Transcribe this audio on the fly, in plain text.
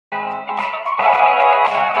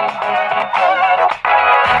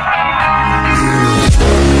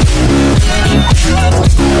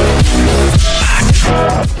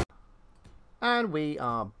And we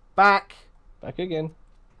are back. Back again.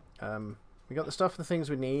 We got the stuff, the things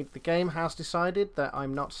we need. The game has decided that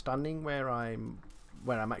I'm not standing where I'm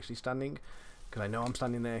actually standing, because I know I'm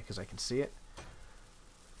standing there because I can see it.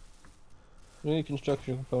 We need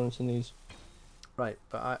construction components in these. Right,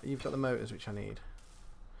 but you've got the motors, which I need.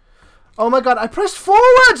 Oh my god, I pressed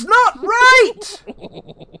forwards, not right!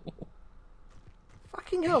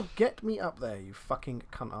 Fucking hell, get me up there, you fucking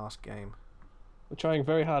cunt-ass game. We're trying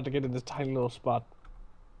very hard to get in this tiny little spot.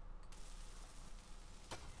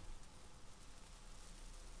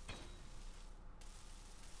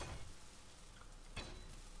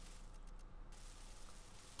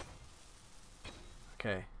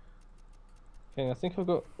 Okay. Okay, I think I've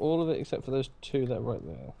got all of it except for those two that are right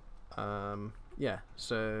there. Yeah,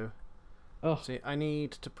 so... Oh. See, I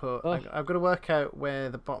need to put... Oh. I've got to work out where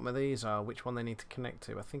the bottom of these are, which one they need to connect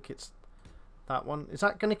to. I think it's that one. Is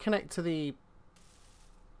that going to connect to the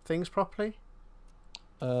things properly?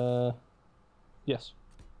 Yes.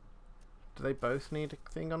 Do they both need a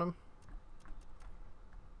thing on them?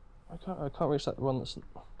 I can't reach that one that's...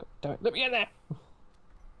 God damn it, let me in there!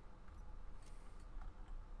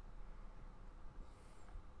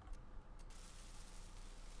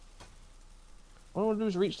 All I want to do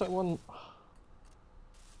is reach that one.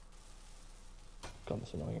 God,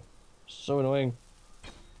 that's annoying. So annoying.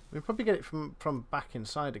 We'll probably get it from back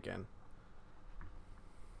inside again.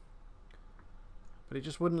 But it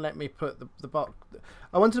just wouldn't let me put the block...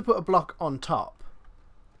 I wanted to put a block on top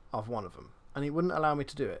of one of them, and it wouldn't allow me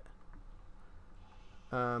to do it.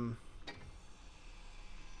 What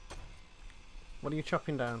are you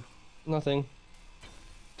chopping down? Nothing.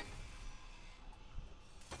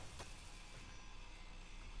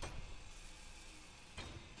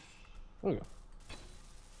 There we go.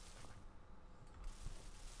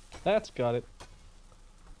 That's got it.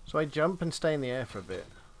 So I jump and stay in the air for a bit.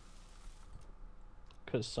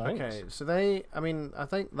 Cause science. Okay, so they... I mean, I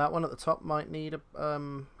think that one at the top might need a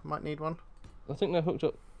might need one. I think they're hooked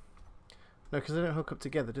up. No, because they don't hook up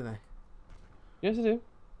together, do they? Yes, they do.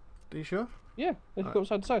 Are you sure? Yeah, they hook up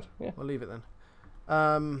side to side. Yeah. We'll leave it then.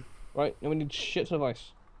 Right, now we need shit ton of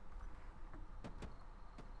ice.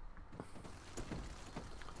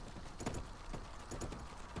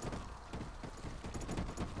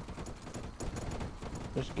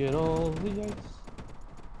 Let's get all the ice.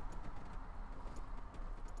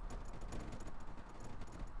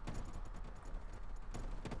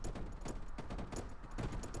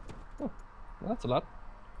 Oh, that's a lot.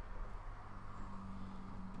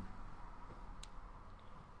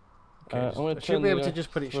 Okay, I'm going I to should be able to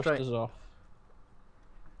just put it straight. Off.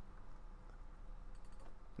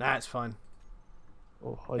 Nah, it's fine.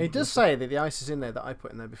 Oh, It does say that the ice is in there that I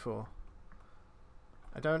put in there before.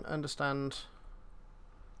 I don't understand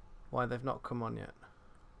why they've not come on yet.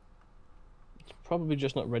 It's probably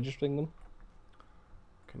just not registering them.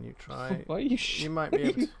 Can you try? Why are you? You might be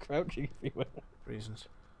able to. Crouching everywhere. Reasons.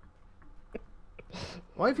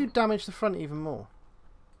 Why have you damaged the front even more?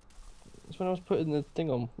 That's when I was putting the thing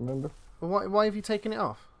on. Remember? Well, why have you taken it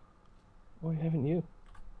off? Why haven't you?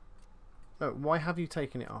 No, why have you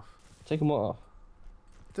taken it off? Taken what off?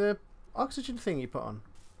 The oxygen thing you put on.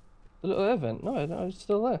 The little air vent? No, it's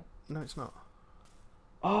still there. No, it's not.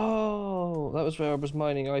 Oh, that was where I was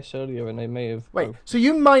mining ice earlier, and they may have. Wait, so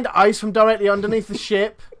you mined ice from directly underneath the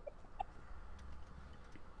ship?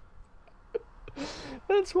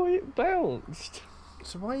 That's why it bounced.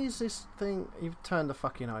 So why is this thing... You've turned the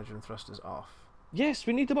fucking hydrogen thrusters off. Yes,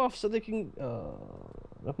 we need them off so they can...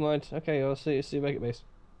 never mind. Okay, I'll see you back at base.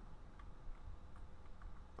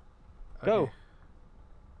 Okay. Go.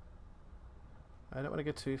 I don't want to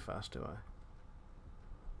go too fast, do I?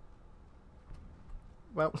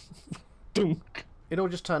 Well, Dunk. it all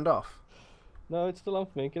just turned off. No, it's still on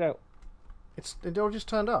for me. Get out. It all just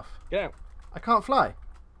turned off. Get out. I can't fly.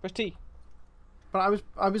 Press T. But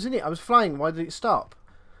I was in it. I was flying. Why did it stop?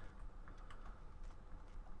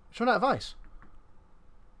 It's run out of ice.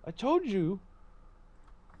 I told you.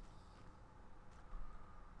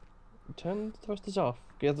 Turn the thrusters off.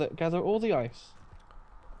 Gather all the ice.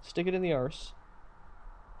 Stick it in the arse.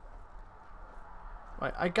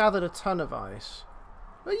 Right, I gathered a ton of ice.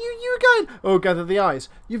 Well, you were going... Oh, gather the ice.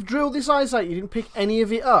 You've drilled this ice out. You didn't pick any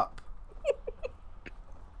of it up.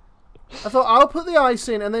 I thought, I'll put the ice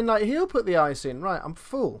in, and then like he'll put the ice in. Right, I'm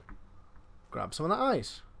full. Grab some of that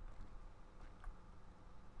ice.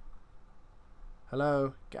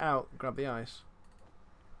 Hello, get out, grab the ice.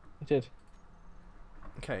 I did.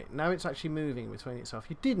 Okay, now it's actually moving between itself.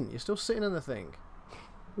 You didn't, you're still sitting on the thing.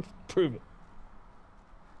 Prove it.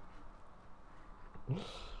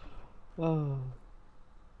 Oh.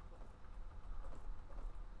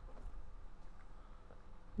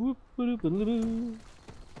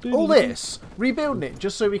 All this rebuilding it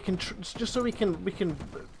just so we can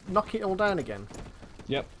knock it all down again.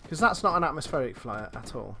 Yep. Because that's not an atmospheric flyer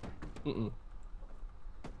at all. Mm-mm.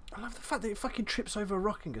 I love the fact that it fucking trips over a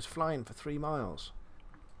rock and goes flying for 3 miles.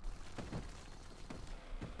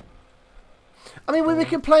 I mean, we were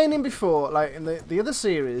complaining before, like in the other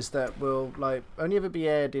series that will like only ever be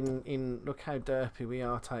aired in look how derpy we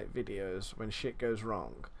are type videos when shit goes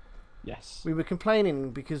wrong. Yes. We were complaining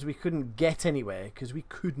because we couldn't get anywhere because we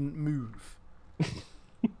couldn't move.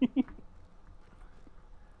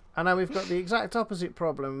 And now we've got the exact opposite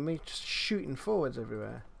problem. We're just shooting forwards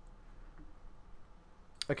everywhere.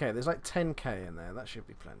 Okay, there's like 10k in there. That should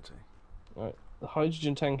be plenty. Right. The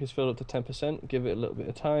hydrogen tank is filled up to 10%. Give it a little bit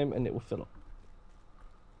of time and it will fill up.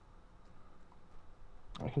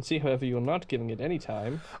 I can see, however, you're not giving it any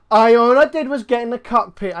time. All I did was get in the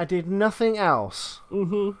cockpit. I did nothing else.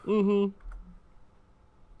 Just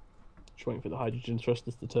waiting for the hydrogen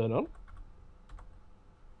thrusters to turn on.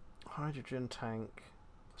 Hydrogen tank,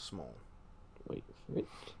 small. Wait for it.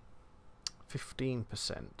 15%.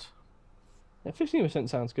 Yeah, 15%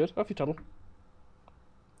 sounds good. Off you toddle.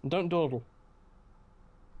 And don't dawdle.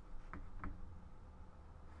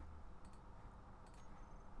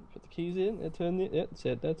 Put the keys in, turn it. Yeah, that's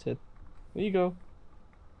it, that's it. There you go.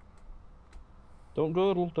 Don't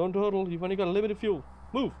dawdle, don't dawdle. You've only got a limited fuel.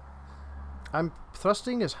 Move! I'm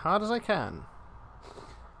thrusting as hard as I can.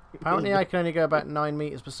 Apparently I can only go about 9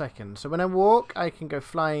 meters per second. So when I walk, I can go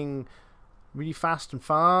flying really fast and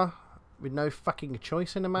far with no fucking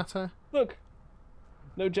choice in the matter. Look!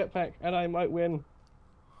 No jetpack, and I might win.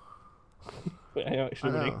 Wait, I am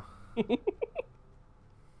actually winning.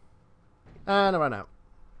 And I ran out.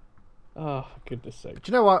 Oh, goodness sake. But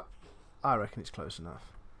you know what? I reckon it's close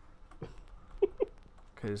enough.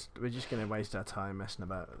 Because we're just going to waste our time messing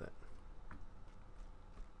about with it.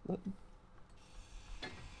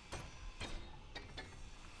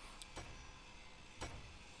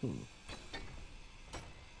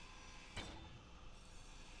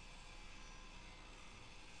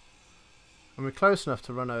 And we're close enough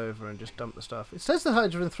to run over and just dump the stuff. It says the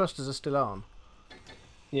hydrogen thrusters are still on.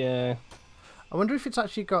 Yeah. I wonder if it's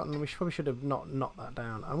actually gotten... We probably should have not knocked that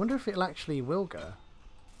down. I wonder if it actually will go.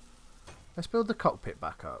 Let's build the cockpit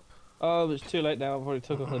back up. Oh, it's too late now. I've already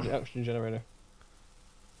took off the oxygen generator.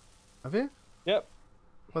 Have you? Yep.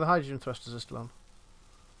 Well, the hydrogen thrusters are still on.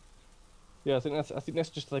 Yeah, I think that's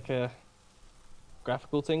just like a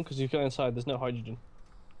graphical thing, because you go inside, there's no hydrogen.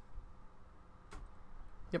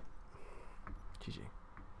 Yep. GG.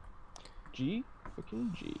 G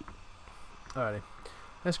fucking G. Alrighty.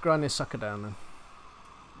 Let's grind this sucker down then.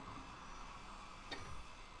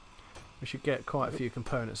 We should get quite a few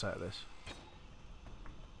components out of this.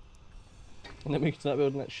 And then we can start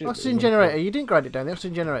building that shit. Oxygen generator. You didn't grind it down. The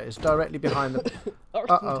oxygen generator is directly behind the...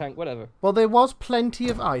 Oxygen tank, whatever. Well, there was plenty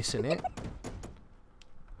of ice in it.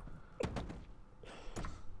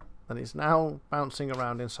 And it's now bouncing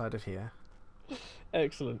around inside of here.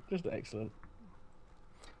 Excellent. Just excellent.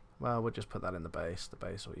 Well, we'll just put that in the base. The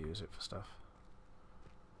base will use it for stuff.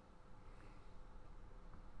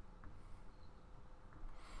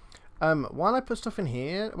 While I put stuff in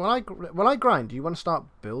here, while I grind, do you want to start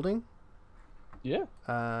building? Yeah.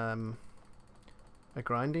 A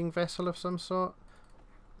grinding vessel of some sort?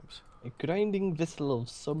 Oops. A grinding vessel of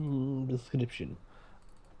some description.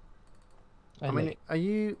 I mean, are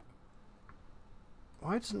you...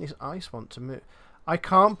 Why doesn't this ice want to move? I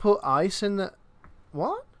can't put ice in the...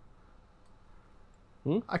 What?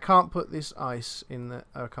 Hmm? I can't put this ice in the...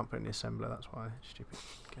 Oh, I can't put it in the assembler, that's why. Stupid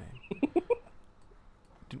game.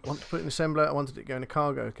 Didn't want to put it in the assembler, I wanted it to go in a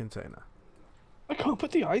cargo container. I can't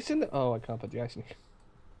put the ice in it. Oh, I can't put the ice in it.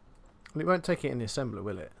 Well, it won't take it in the assembler,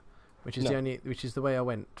 will it? Which is No. which is the way I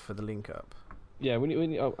went for the link up. Yeah, we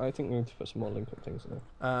need, oh, I think we need to put some more link up things in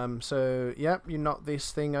there. So yep, you knocked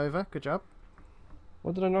this thing over. Good job.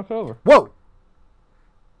 What did I knock over? Whoa!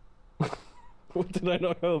 What did I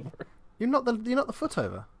knock over? You knocked the foot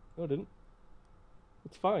over. No, I didn't.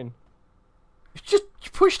 It's fine. You just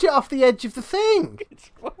pushed it off the edge of the thing. It's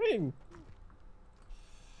fine.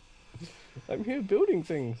 I'm here building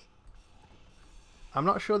things. I'm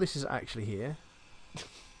not sure this is actually here.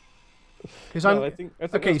 Because No, I think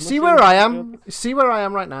okay, that's see mushroom where I am? field. See where I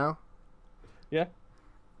am right now? Yeah.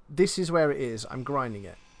 This is where it is. I'm grinding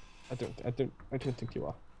it. I don't think you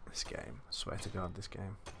are. This game. I swear to God, this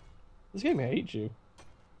game. This game hates you.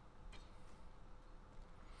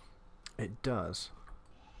 It does.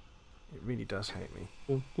 It really does hate me.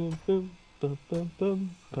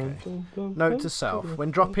 Note to self.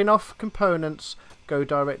 When dropping off components, go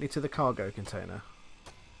directly to the cargo container.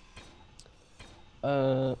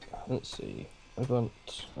 Let's see. I want.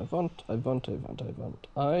 A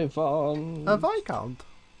Viscount.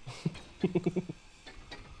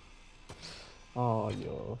 Oh,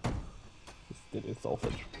 yo. This is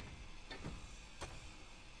sausage.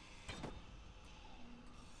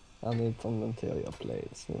 I need some interior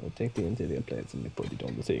plates. I take the interior plates and we put it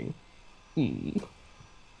on the thing.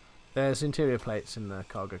 There's interior plates in the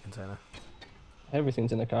cargo container.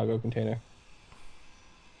 Everything's in a cargo container.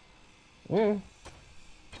 Yeah.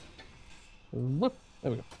 Whoop.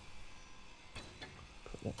 There we go.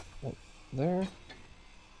 Put that right there.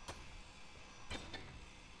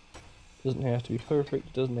 Doesn't have to be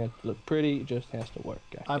perfect. Doesn't have to look pretty. It just has to work.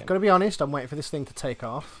 I've got to be honest. I'm waiting for this thing to take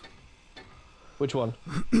off. Which one?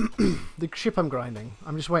 The ship I'm grinding.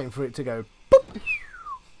 I'm just waiting for it to go. Boop.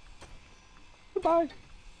 Goodbye.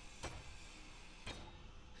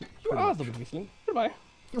 You are the weakest link. Goodbye.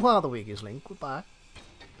 You are the weakest link. Goodbye.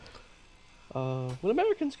 Will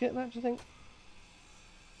Americans get that, do you think?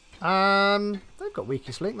 They've got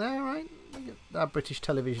weakest link there, right? They get that British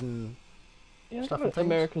television stuff and things.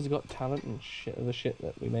 America's Got Talent and shit, the shit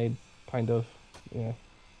that we made, kind of. Yeah.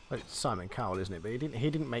 Well, it's Simon Cowell, isn't it? But he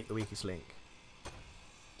didn't make the weakest link.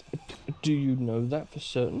 Do you know that for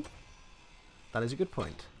certain? That is a good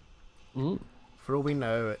point. Mm. For all we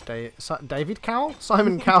know, David Cowell?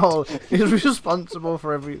 Simon Cowell is responsible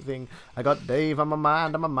for everything. I got Dave, I'm a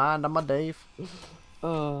man, I'm a Dave.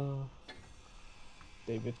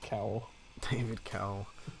 David Cowell. David Cowell.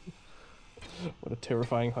 What a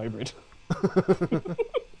terrifying hybrid.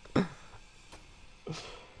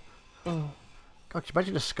 God, could you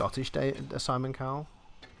imagine a Scottish Simon Cowell?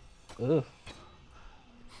 Ugh.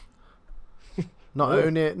 Not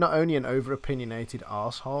only an over-opinionated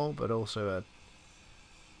arsehole, but also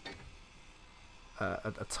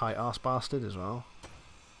a tight arse bastard as well.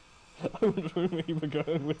 I wonder where you were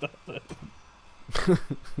going with that then.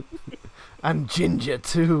 And ginger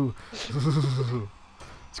too.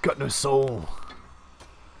 It's got no soul.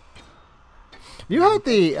 You heard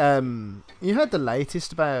the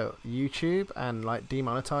latest about YouTube and like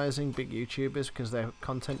demonetizing big YouTubers because their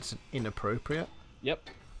content's inappropriate? Yep.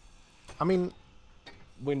 I mean,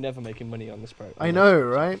 we're never making money on this program. I know,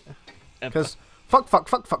 right? Because fuck,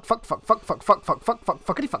 cunt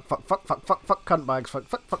bags, fuck,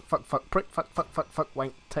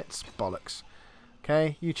 wank, tits, bollocks.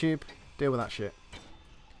 Okay, YouTube, deal with that shit.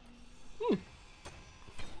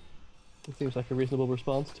 It seems like a reasonable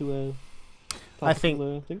response to I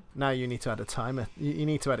think thing. Now you need to add a timer. You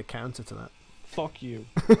need to add a counter to that. Fuck you.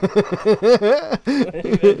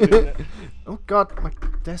 Oh god, my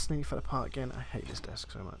desk nearly fell apart again. I hate this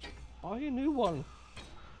desk so much. Buy a new one.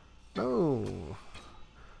 No.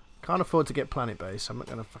 Can't afford to get Planet Base. I'm not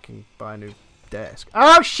going to fucking buy a new desk.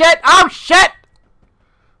 Oh shit! Oh shit!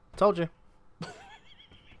 Told you.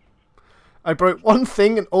 I broke one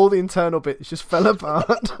thing and all the internal bits just fell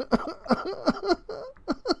apart.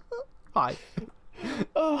 Hi.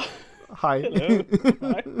 Oh. Hi. Hello.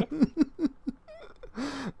 Hi.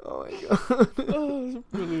 Oh my god. Oh, that's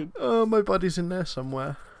brilliant. Oh, my body's in there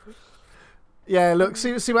somewhere. Yeah, look,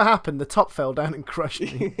 see what happened. The top fell down and crushed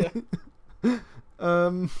me. Right.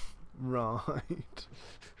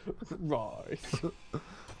 Right.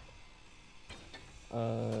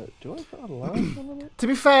 Do I put a line on it? To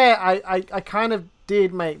be fair, I kind of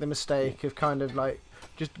did make the mistake of kind of like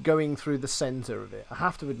just going through the centre of it. I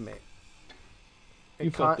have to admit.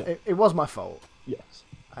 It was my fault. Yes.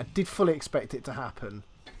 I did fully expect it to happen.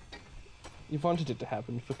 You wanted it to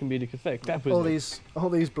happen for comedic effect. That was all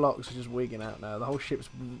these blocks are just wigging out now. The whole ship's.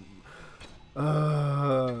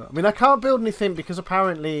 I mean, I can't build anything because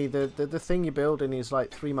apparently the thing you're building is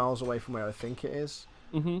like 3 miles away from where I think it is.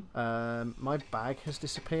 My bag has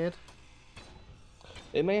disappeared.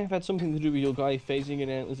 It may have had something to do with your guy phasing in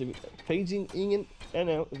and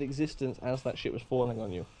out of existence as that shit was falling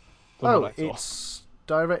on you. Oh, it's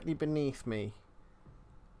directly beneath me.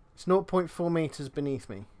 It's 0.4 meters beneath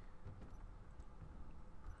me.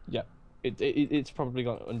 Yeah, it's probably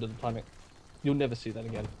gone under the planet. You'll never see that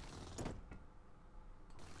again.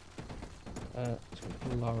 It's going to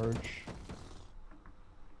be large.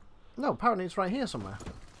 No, apparently it's right here somewhere.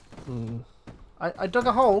 Hmm. I dug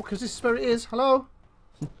a hole because this is where it is. Hello?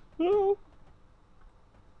 Hello?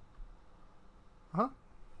 Huh?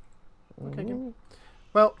 Okay, good.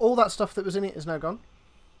 Well, all that stuff that was in it is now gone.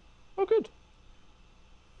 Oh, good.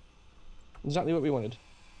 Exactly what we wanted.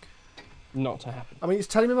 Not to happen. I mean, it's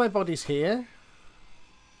telling me my body's here.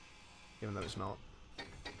 Even though it's not.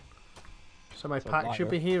 So my pack should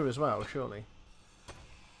be here as well, surely.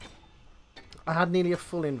 I had nearly a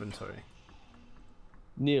full inventory.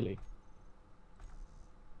 Nearly.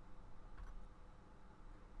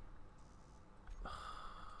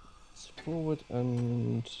 forward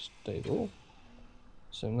and stable.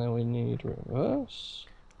 So now we need reverse.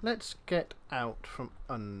 Let's get out from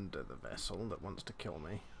under the vessel that wants to kill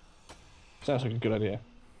me. Sounds like a good idea.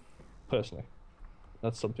 Personally,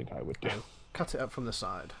 that's something I would do. Cut it up from the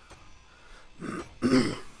side.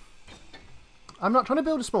 I'm not trying to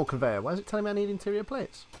build a small conveyor. Why is it telling me I need interior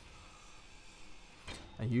plates?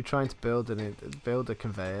 Are you trying to build a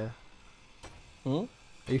conveyor? Hmm?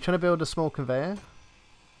 Are you trying to build a small conveyor?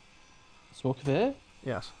 Small conveyor?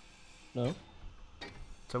 Yes. No.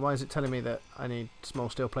 So why is it telling me that I need small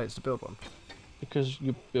steel plates to build one? Because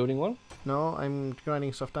you're building one? No, I'm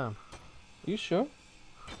grinding stuff down. Are you sure?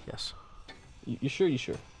 Yes. You sure? You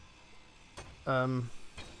sure?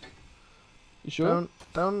 You sure?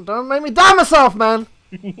 Don't make me die myself, man!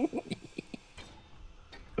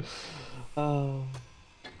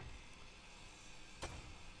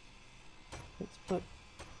 Let's put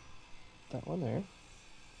that one there.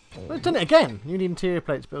 Well, I've done it again. You need interior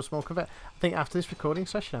plates to build a small conveyor. I think after this recording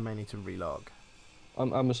session, I may need to relog.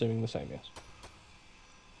 I'm assuming the same, yes.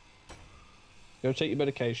 Go take your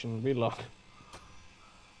medication, relog.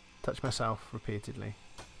 Touch myself repeatedly.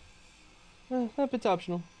 That bit's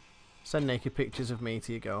optional. Send naked pictures of me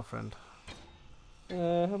to your girlfriend.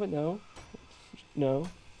 How about no? No.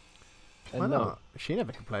 Why not? She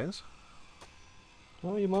never complains.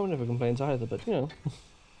 Well, your mum never complains either, but you know.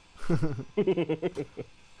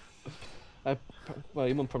 Well,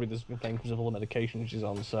 your mum probably doesn't complain because of all the medication she's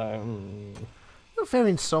on, so... You're very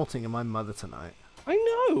insulting of my mother tonight. I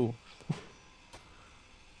know!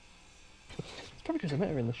 It's probably because I met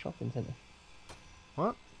her in the shopping centre.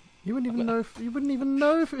 What? You wouldn't even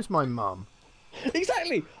know if it was my mum.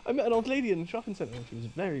 Exactly! I met an old lady in the shopping centre and she was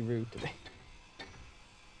very rude to me.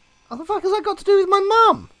 What the fuck has that got to do with my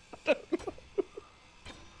mum?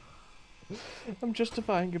 I'm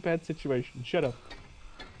justifying a bad situation. Shut up.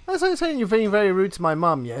 That's like saying you're being very rude to my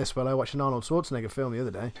mum. Yes, well, I watched an Arnold Schwarzenegger film the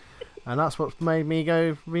other day, and that's what made me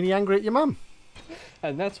go really angry at your mum.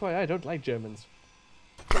 And that's why I don't like Germans.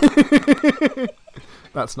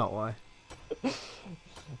 That's not why.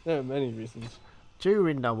 There are many reasons.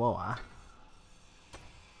 During the war.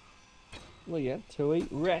 Well, yeah, to eat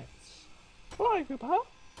rats. Why, Grandpa?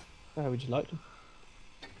 How would you like them?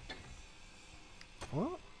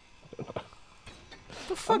 What? What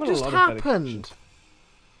the fuck I'm on a just lot of happened?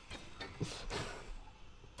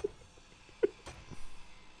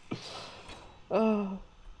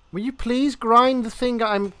 Will you please grind the thing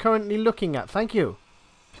I'm currently looking at? Thank you.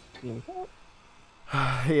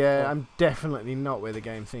 Yeah, I'm definitely not where the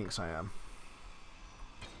game thinks I am.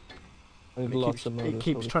 It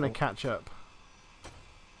keeps trying to catch up.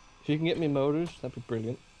 If you can get me motors, that'd be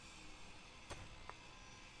brilliant.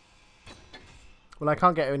 Well, I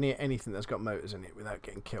can't get anything that's got motors in it without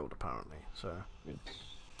getting killed, apparently. So, let's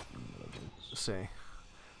see.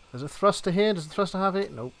 There's a thruster here. Does the thruster have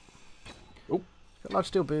it? Nope. Oh. It's got large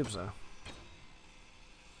steel boobs, though.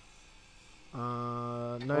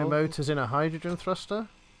 No motors in a hydrogen thruster?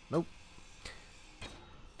 Nope.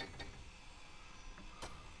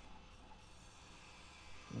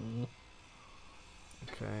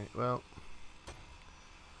 Okay, well.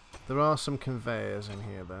 There are some conveyors in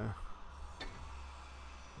here, though.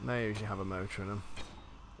 They usually have a motor in them.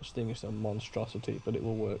 This thing is a monstrosity, but it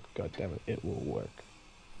will work. God damn it, it will work.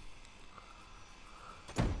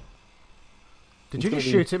 Did you just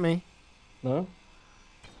shoot at me? No?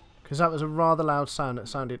 Because that was a rather loud sound. It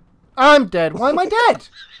sounded... I'm dead! Why am I dead?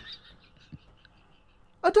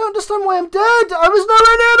 I don't understand why I'm dead! I was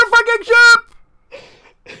nowhere near the fucking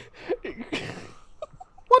ship!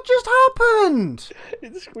 What just happened?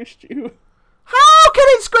 It squished you. How can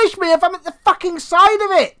it squish me if I'm at the fucking side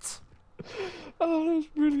of it? Oh, that was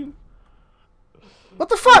brilliant. What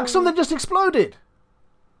the fuck? Something just exploded.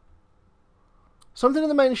 Something in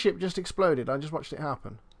the main ship just exploded. I just watched it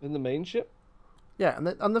happen. In the main ship? Yeah,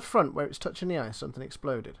 and on the front where it's touching the ice, something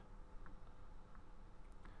exploded.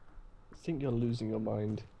 I think you're losing your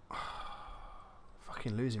mind.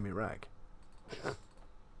 Fucking losing me rag.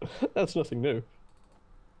 That's nothing new.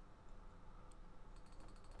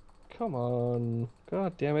 Come on.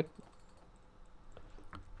 God damn it.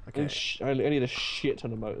 Okay. I need a shit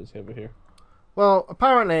ton of motors over here. Well,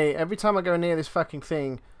 apparently, every time I go near this fucking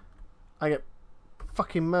thing, I get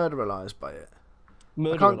fucking murderalized by it.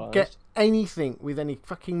 I can't get anything with any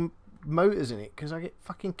fucking motors in it because I get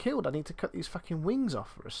fucking killed. I need to cut these fucking wings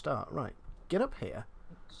off for a start. Right, get up here.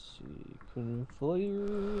 Let's see,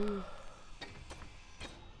 conveyor.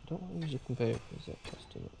 I don't want to use a conveyor because that costs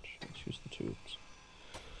too much. Let's use the tubes.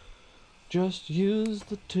 Just use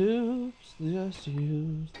the tubes. Just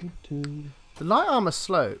use the tubes. The light armor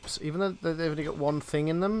slopes, even though they've only got one thing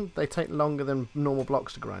in them, they take longer than normal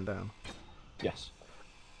blocks to grind down. Yes.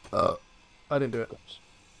 I didn't do it.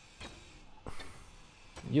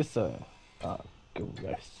 You, sir, are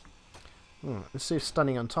gross. Let's see if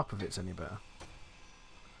stunning on top of it's any better.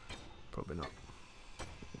 Probably not.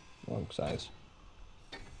 Wrong size.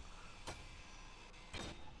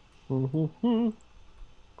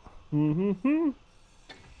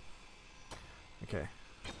 Okay.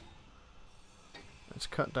 Let's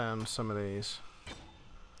cut down some of these.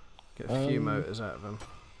 Get a few motors out of them.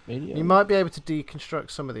 Medium. You might be able to deconstruct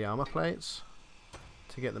some of the armor plates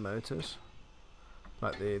to get the motors.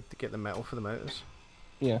 Like to get the metal for the motors.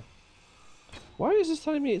 Yeah. Why is this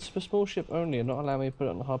telling me it's for small ship only and not allowing me to put it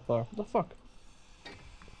on the hotbar? What the fuck?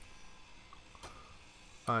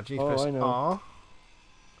 Do you press I know. R?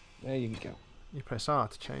 There you go. You press R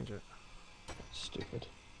to change it. Stupid.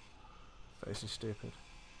 Face is stupid.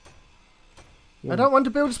 Yeah. I don't want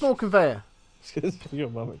to build a small conveyor. Your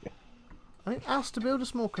mum again. I didn't ask to build a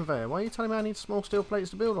small conveyor. Why are you telling me I need small steel plates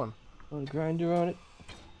to build one? Want a grinder on it?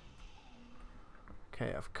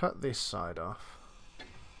 Okay, I've cut this side off.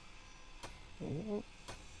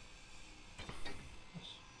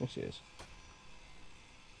 Yes, it is.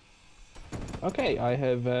 Okay, I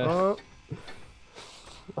have.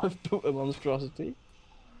 I've built a monstrosity,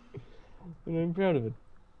 and I'm proud of it.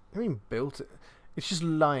 I mean, built it. It's just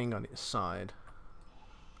lying on its side,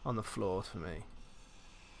 on the floor for me.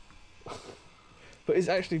 But it's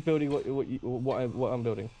actually building what I'm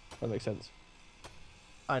building. That makes sense.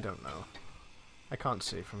 I don't know. I can't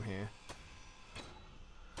see from here.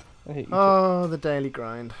 I hate you. Oh, the daily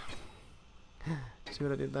grind. See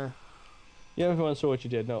what I did there? Yeah, everyone saw what you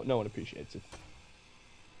did. No one appreciates it.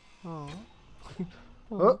 Oh.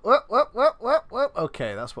 Whoop.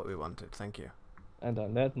 Okay, that's what we wanted. Thank you. And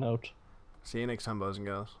on that note, See you next time, boys and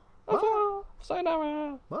girls.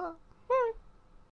 sayonara. Bye.